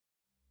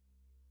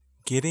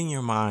Get in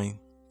your mind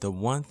the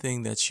one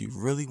thing that you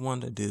really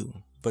want to do,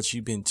 but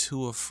you've been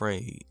too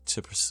afraid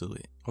to pursue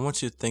it. I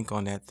want you to think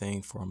on that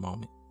thing for a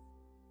moment.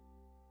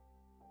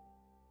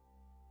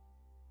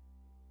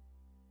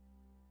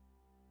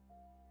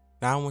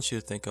 Now I want you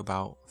to think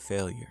about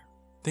failure.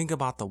 Think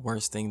about the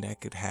worst thing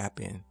that could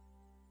happen.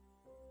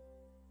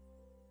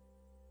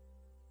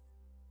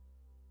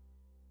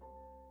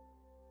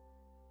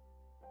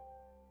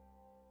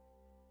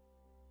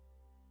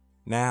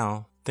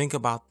 Now think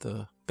about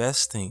the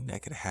best thing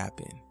that could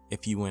happen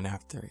if you went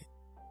after it.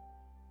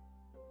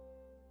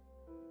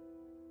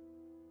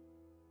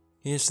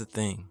 Here's the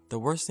thing, the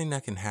worst thing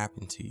that can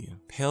happen to you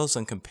pales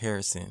in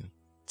comparison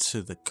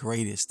to the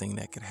greatest thing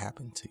that could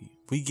happen to you.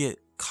 We get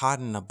caught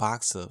in a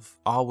box of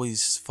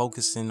always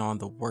focusing on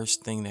the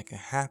worst thing that can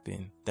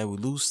happen that we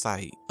lose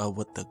sight of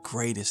what the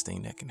greatest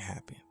thing that can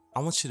happen.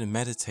 I want you to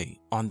meditate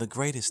on the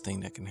greatest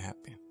thing that can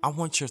happen. I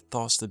want your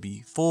thoughts to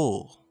be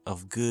full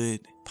of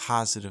good,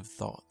 positive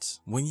thoughts.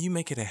 When you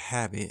make it a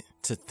habit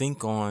to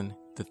think on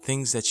the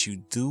things that you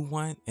do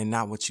want and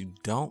not what you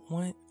don't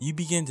want, you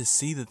begin to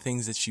see the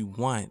things that you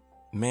want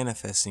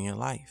manifest in your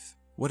life.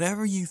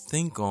 Whatever you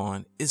think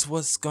on is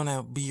what's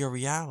gonna be your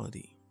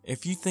reality.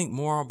 If you think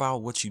more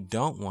about what you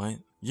don't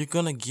want, you're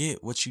gonna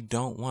get what you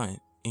don't want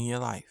in your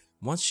life.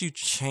 Once you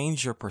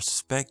change your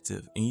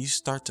perspective and you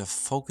start to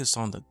focus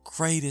on the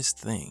greatest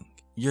thing,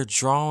 you're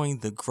drawing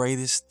the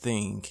greatest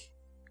thing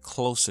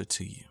closer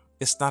to you.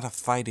 It's not a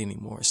fight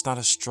anymore. It's not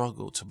a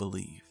struggle to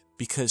believe,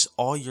 because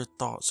all your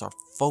thoughts are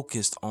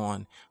focused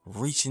on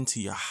reaching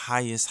to your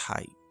highest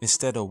height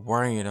instead of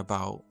worrying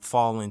about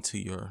falling to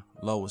your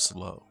lowest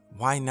low.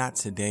 Why not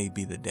today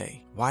be the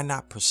day? Why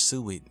not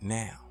pursue it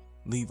now?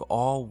 Leave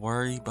all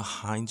worry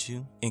behind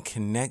you and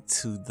connect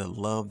to the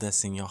love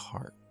that's in your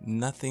heart.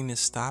 Nothing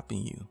is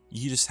stopping you.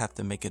 You just have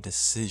to make a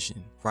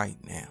decision right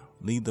now.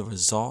 Leave the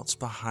results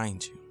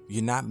behind you.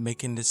 You're not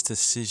making this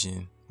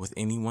decision with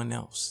anyone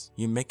else.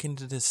 You're making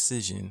the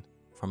decision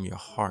from your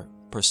heart.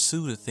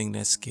 Pursue the thing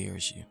that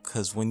scares you,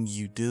 because when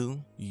you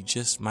do, you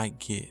just might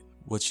get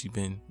what you've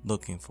been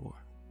looking for.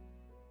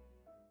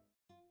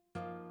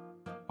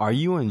 Are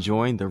you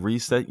enjoying the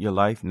Reset Your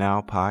Life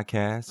Now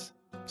podcast?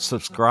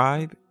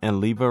 Subscribe and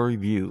leave a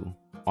review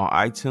on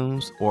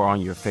iTunes or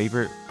on your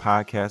favorite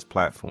podcast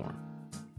platform.